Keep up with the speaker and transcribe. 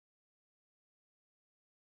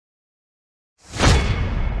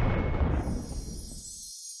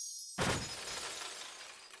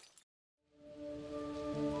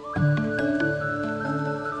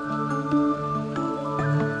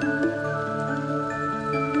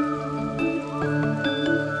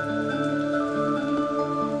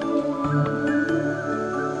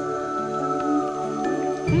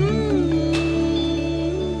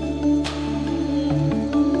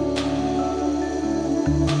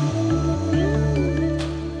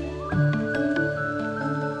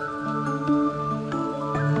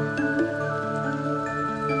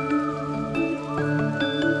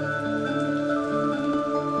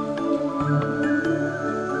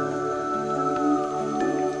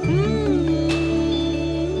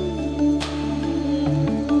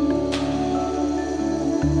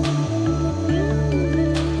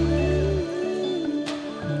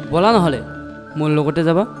বলা নহ'লে মোৰ লগতে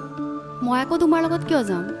যাবা মই আকৌ তোমাৰ লগত কিয়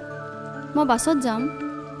যাম মই বাছত যাম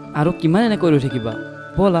আৰু কিমান এনে কৰি থাকিবা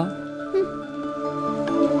বলা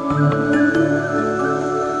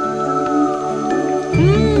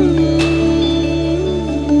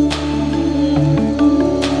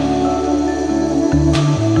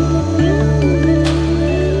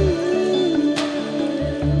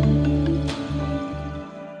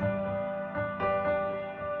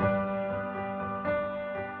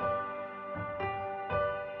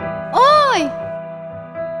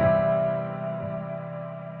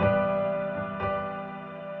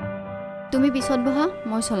তুমি পিছত বহা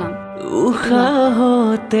মই চলাম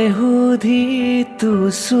উখাহতে সুধি তো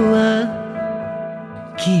চোৱা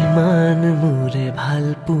কিমান মোৰে ভাল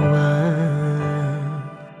পোৱা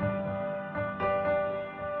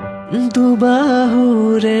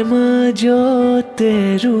দুবাহুৰে মাজতে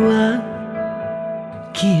ৰোৱা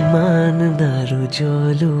কিমান দাৰু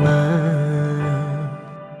জ্বলোৱা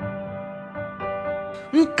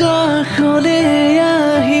কাষলে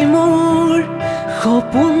আহি মোৰ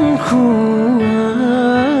সপোন খোৱা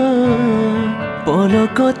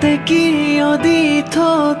পলকতে কিয় দি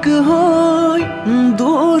থক হৈ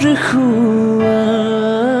দূৰ খোৱা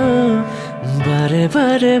বাৰে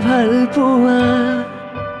বাৰে ভাল পোৱা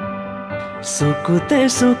চকুতে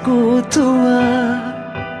চকু থোৱা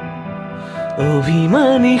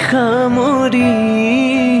অভিমানী সামৰি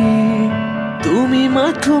তুমি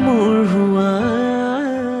মাথো মোৰ হোৱা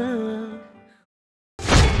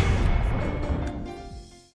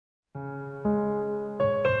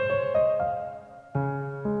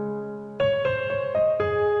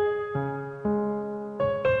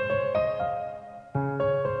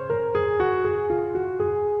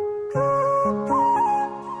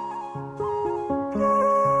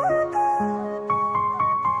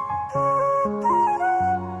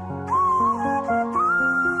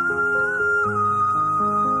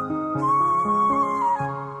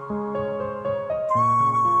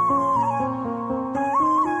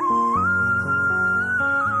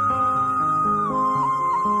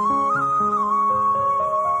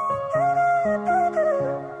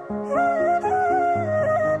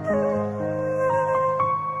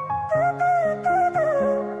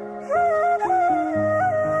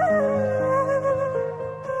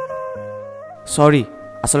সৰি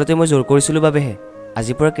আসলতে মই জোৰ কৰিছিলোঁ বাবেহে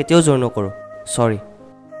আজিৰ পৰা কেতিয়াও জোৰ নকৰোঁ সৰি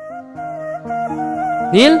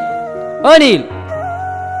নীল অ নীল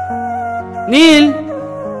নীল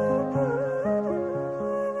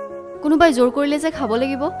কোনোবাই জোৰ কৰিলে যে খাব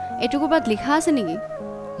লাগিব এইটো ক'ৰবাত লিখা আছে নেকি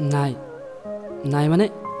নাই নাই মানে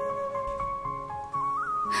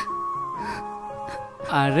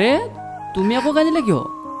আৰে তুমি আকৌ কান্দিলে কিয়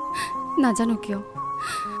নাজানো কিয়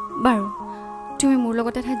বাৰু তুমি মোৰ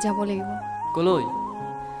লগতে ঠাইত যাব লাগিব কলৈ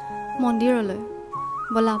মন্দিৰলৈ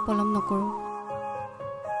বলা পলম নকৰোঁ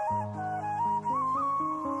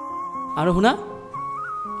আৰু শুনা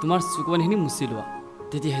তোমাৰ চকুপানীখিনি মুচি লোৱা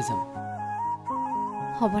তেতিয়াহে যাম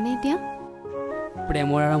হ'বনে এতিয়া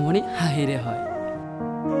প্ৰেমৰ আৰম্ভণি হাঁহিৰে হয়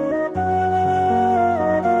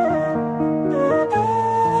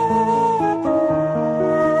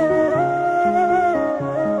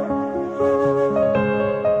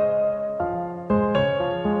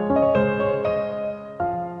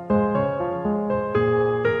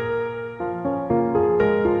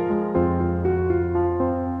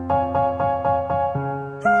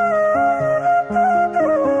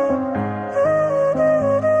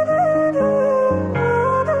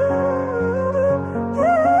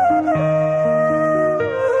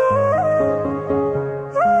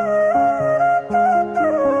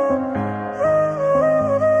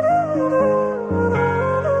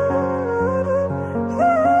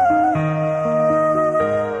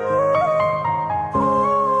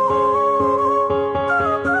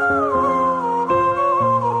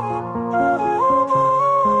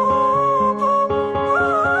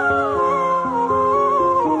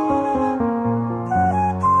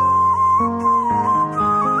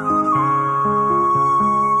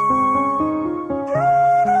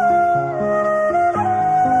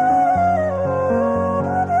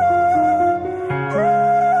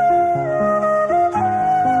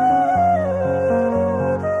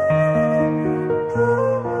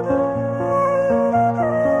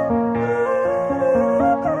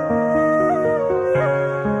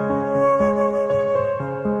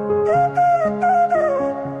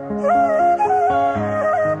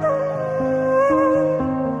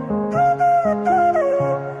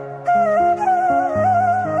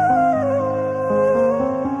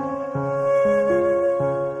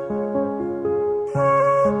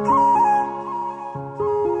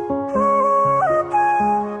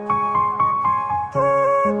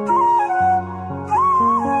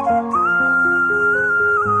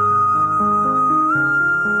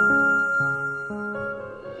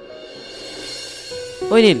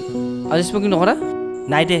ঐ নীল আজি স্মকিং নকৰা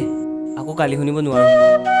নাই দে আকৌ গালি শুনিব নোৱাৰো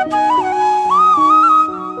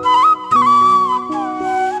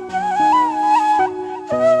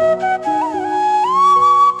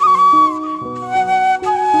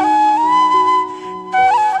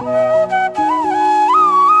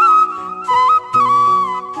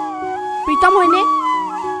প্ৰীতম হয়নে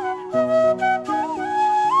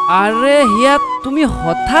আৰে হিয়া তুমি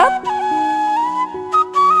হঠাৎ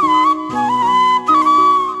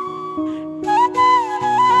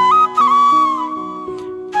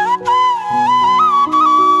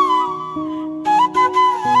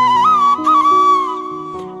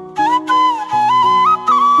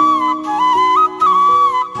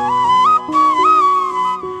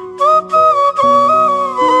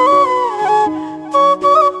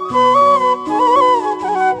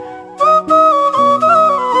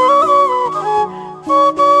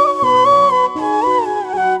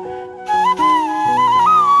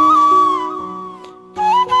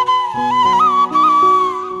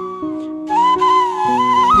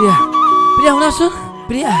Priya শুনাচোন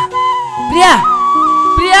Priya Priya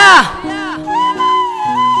Priya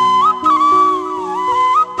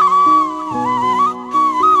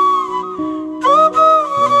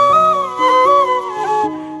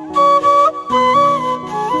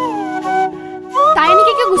তাই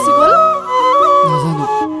নেকি কি গুচি গ'ল নাজানো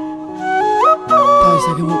তাই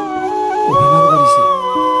চাগে মোক অভিমান কৰিছে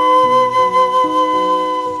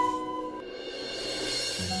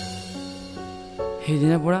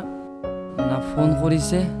সেইদিনাৰ পৰা না ফোন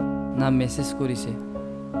কৰিছে না মেছেজ কৰিছে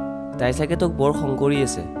তাই চাগে তোক বৰ খং কৰি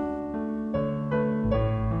আছে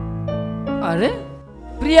আৰে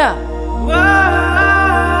প্ৰিয়া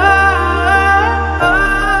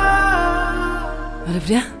আৰে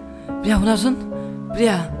প্ৰিয়া প্ৰিয়া শুনাচোন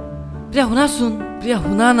প্ৰিয়া প্ৰিয়া শুনাচোন প্ৰিয়া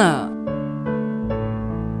শুনা না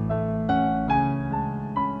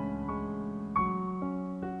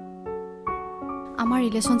আমাৰ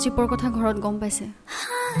ৰিলেশ্যনশ্বিপৰ কথা ঘৰত গম পাইছে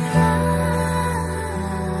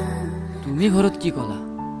তুমি ঘৰত কি ক'লা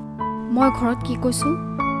মই ঘৰত কি কৈছো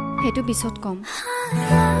সেইটো পিছত কম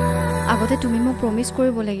আগতে তুমি মোক প্ৰমিছ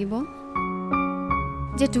কৰিব লাগিব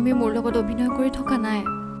যে তুমি মোৰ লগত অভিনয় কৰি থকা নাই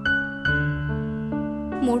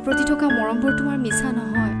মোৰ প্ৰতি থকা মৰমবোৰ তোমাৰ মিছা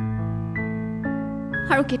নহয়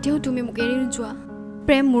আৰু কেতিয়াও তুমি মোক এৰি নোযোৱা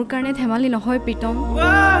প্ৰেম মোৰ কাৰণে ধেমালি নহয় প্ৰীতম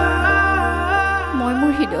মই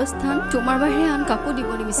মোৰ হৃদয় স্থান তোমাৰ বাহিৰে আন কাকো দিব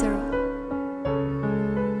নিবিচাৰো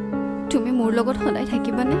তুমি মোৰ লগত সদায়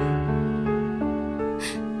থাকিবানে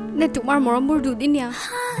নে তোমাৰ মৰমবোৰ দুদিনীয়া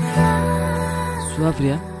চোৱা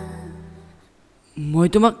প্ৰিয়া মই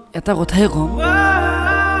তোমাক এটা কথাই ক'ম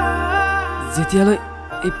যেতিয়ালৈ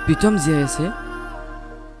এই প্ৰীতম জীয়াই আছে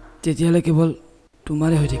তেতিয়ালৈ কেৱল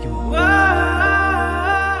তোমাৰে হৈ থাকিব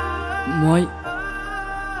মই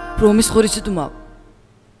প্ৰমিছ কৰিছোঁ তোমাক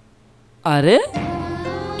আৰে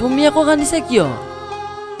তুমি আকৌ কান্দিছা কিয়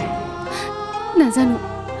নাজানো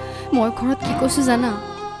মই ঘৰত কি কৈছো জানা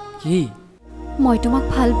কি মই তোমাক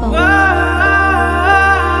ভাল পাওঁ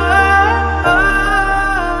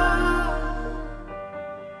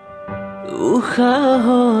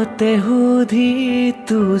উশাহতে সুধি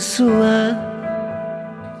তো চোৱা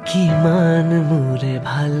কিমান মোৰে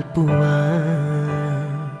ভাল পোৱা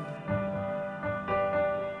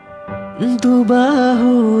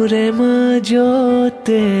দুবাহুৰে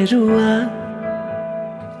মাজতে ৰোৱা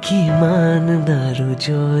কিমান নাৰু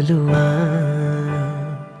জ্বলোৱা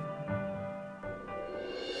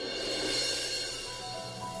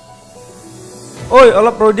ঐ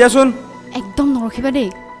অলপ ৰৈ দিয়াচোন একদম নৰখিবা দেই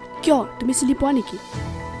কিয় তুমি চিনি পোৱা নেকি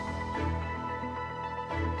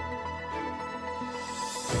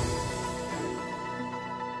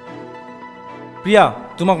প্ৰিয়া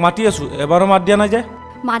তোমাক মাতি আছো এবাৰো মাত দিয়া নাই যে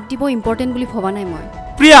মাত দিব ইম্পৰ্টেণ্ট বুলি ভবা নাই মই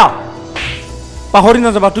প্ৰিয়া পাহৰি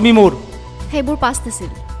নাযাবা তুমি মোৰ সেইবোৰ পাষ্ট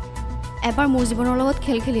আছিল এবাৰ মোৰ জীৱনৰ লগত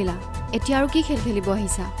খেল খেলিলা এতিয়া আৰু কি খেল খেলিব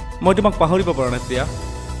আহিছা মই তোমাক পাহৰিব পৰা নাই প্ৰিয়া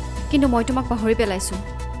কিন্তু মই তোমাক পাহৰি পেলাইছো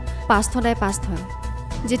পাষ্ট সদায় পাষ্ট হয়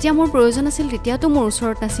যেতিয়া মোৰ প্ৰয়োজন আছিল তেতিয়াতো মোৰ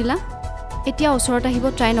ওচৰত নাছিলা এতিয়া ওচৰত আহিব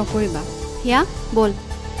ট্ৰাই নকৰিবা হিয়া বল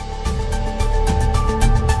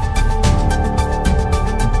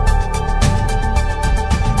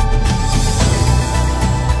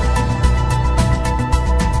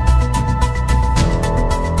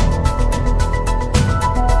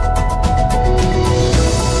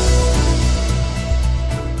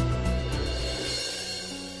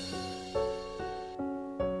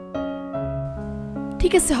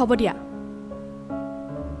ঠিক আছে হ'ব দিয়া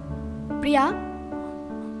প্ৰিয়া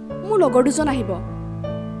মোৰ লগৰ দুজন আহিব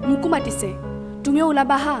মোকো মাতিছে তুমিও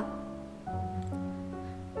ওলাবা হা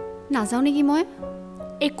নাযাওঁ নেকি মই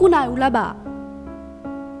একো নাই ওলাবা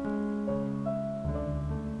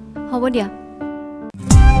হ'ব দিয়া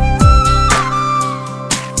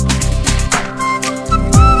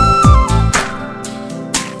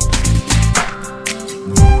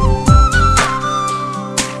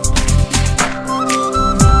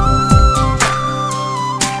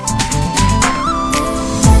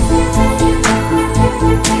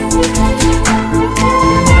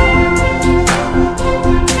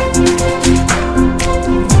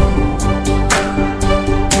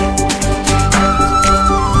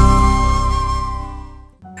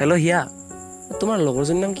হেল্ল' হিয়া তোমাৰ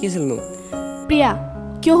লগৰজনীৰ নাম কি আছিল নো প্ৰিয়া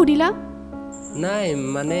কিয় সুধিলা নাই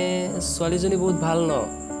মানে ছোৱালীজনী বহুত ভাল ন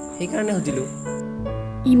সেইকাৰণে সুধিলোঁ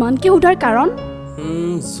ইমানকৈ সোধাৰ কাৰণ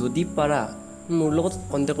যদি পাৰা মোৰ লগত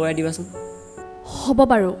কণ্টেক্ট কৰাই দিবাচোন হ'ব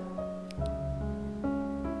বাৰু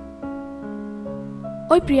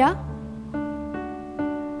ঐ প্ৰিয়া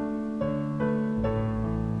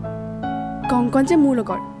কংকন যে মোৰ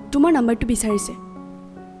লগৰ তোমাৰ নাম্বাৰটো বিচাৰিছে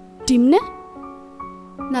দিমনে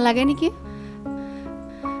নালাগে নেকি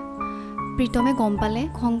প্ৰীতমে গম পালে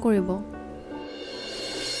খং কৰিব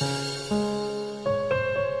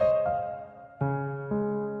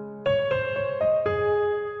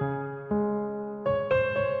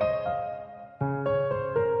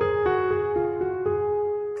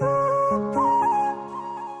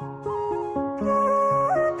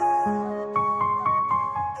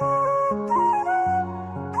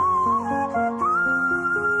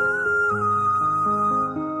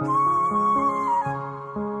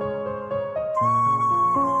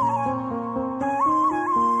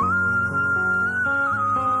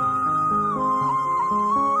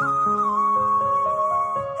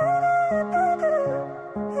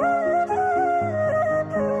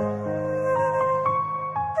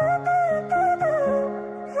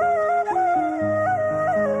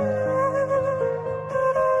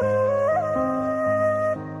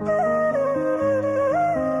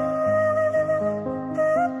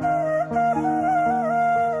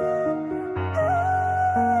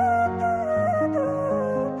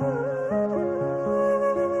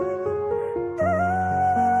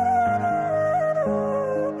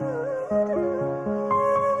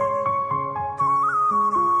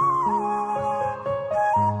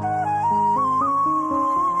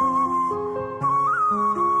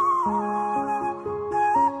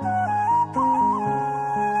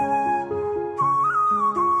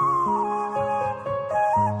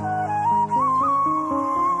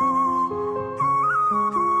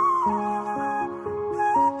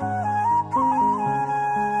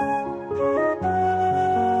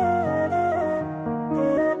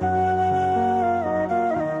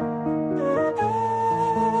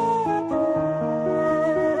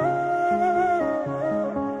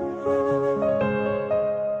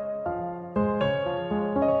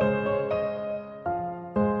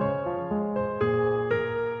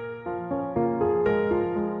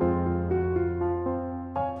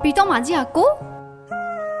প্ৰীতম আজি আকৌ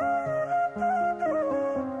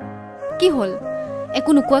কি হ'ল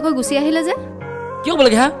একো নোকোৱাকৈ গুচি আহিলে যে কি ক'ব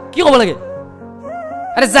লাগে হা কি ক'ব লাগে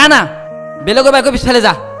আৰে যা না বেলেগৰ বাইকৰ পিছফালে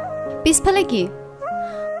যা পিছফালে কি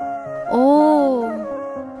অ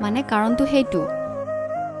মানে কাৰণটো সেইটো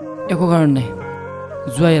একো কাৰণ নাই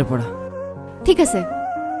যোৱা ইয়াৰ পৰা ঠিক আছে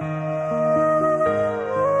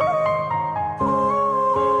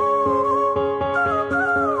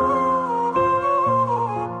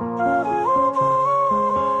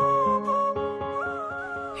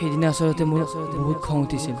সেইদিনা আচলতে মোৰ বহুত খং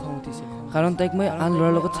উঠিছিল কাৰণ তাইক মই আন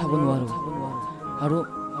ল'ৰাৰ লগত চাব নোৱাৰোঁ আৰু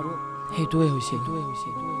সেইটোৱে হৈছে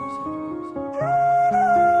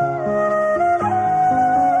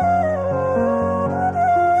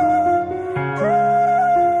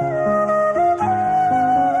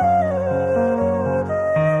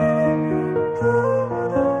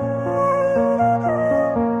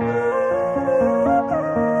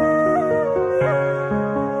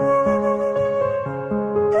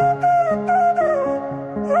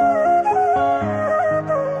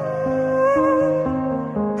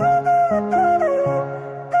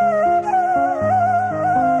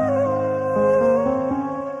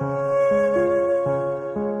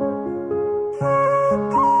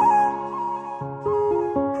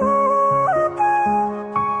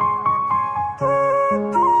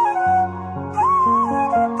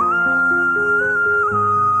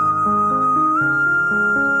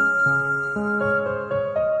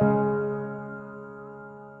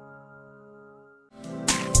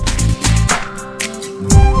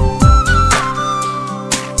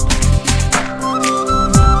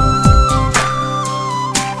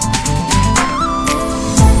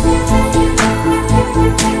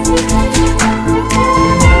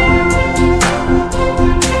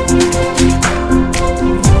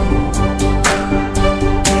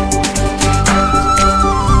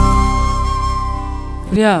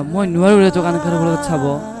প্ৰিয়া মই নোৱাৰো ৰে তোক আনকাৰৰ লগত চাব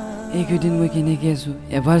এইকেইদিন মই কেনেকৈ আছোঁ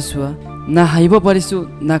এবাৰ চোৱা না হাঁহিব পাৰিছোঁ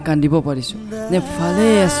না কান্দিব পাৰিছোঁ নে ভালে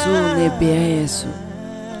আছোঁ নে বেয়াই আছোঁ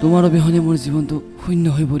তোমাৰ অবিহনে মোৰ জীৱনটো শূন্য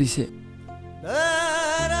হৈ পৰিছে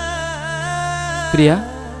প্ৰিয়া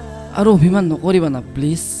আৰু অভিমান নকৰিবা না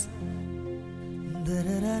প্লিজ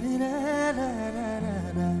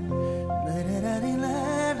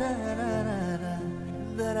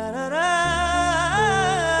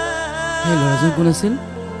সেই ল'ৰাজন কোন আছিল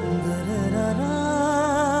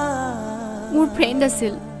মোৰ ফ্ৰেণ্ড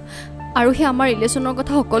আছিল আৰু সি আমাৰ ৰিলেশ্যনৰ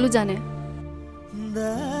কথা সকলো জানে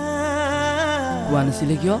কোৱা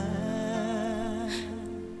নাছিলে কিয়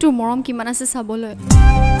তোৰ মৰম কিমান আছে চাবলৈ